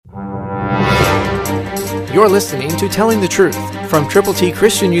You're listening to Telling the Truth from Triple T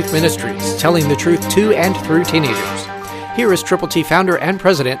Christian Youth Ministries, telling the truth to and through teenagers. Here is Triple T founder and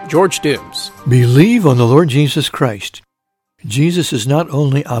president, George Dooms. Believe on the Lord Jesus Christ. Jesus is not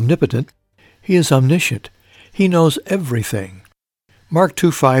only omnipotent, he is omniscient. He knows everything. Mark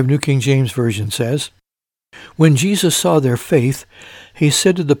 2:5, New King James Version says, "When Jesus saw their faith, he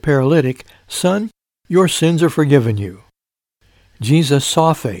said to the paralytic, 'Son, your sins are forgiven you.'" Jesus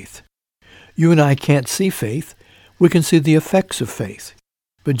saw faith. You and I can't see faith. We can see the effects of faith.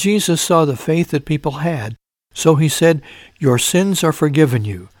 But Jesus saw the faith that people had, so he said, "Your sins are forgiven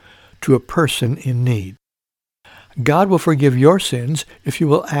you," to a person in need. God will forgive your sins if you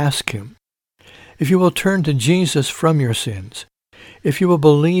will ask him. If you will turn to Jesus from your sins. If you will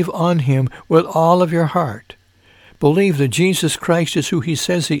believe on him with all of your heart. Believe that Jesus Christ is who he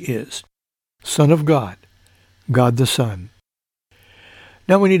says he is, Son of God, God the Son.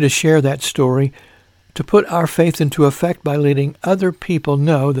 Now we need to share that story to put our faith into effect by letting other people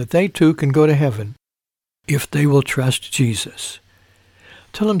know that they too can go to heaven if they will trust Jesus.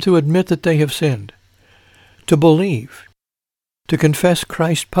 Tell them to admit that they have sinned, to believe, to confess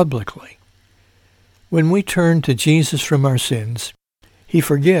Christ publicly. When we turn to Jesus from our sins, he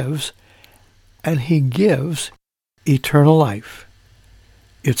forgives and he gives eternal life.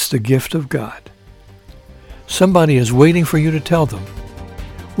 It's the gift of God. Somebody is waiting for you to tell them.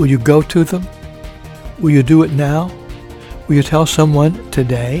 Will you go to them? Will you do it now? Will you tell someone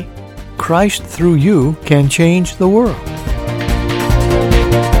today? Christ through you can change the world.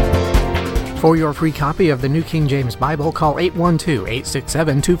 For your free copy of the New King James Bible, call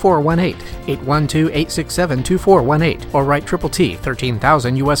 812-867-2418, 812-867-2418, or write Triple T,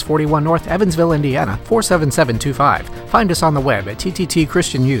 13,000 U.S. 41 North, Evansville, Indiana, 47725. Find us on the web at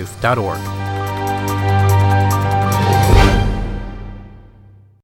tttchristianyouth.org.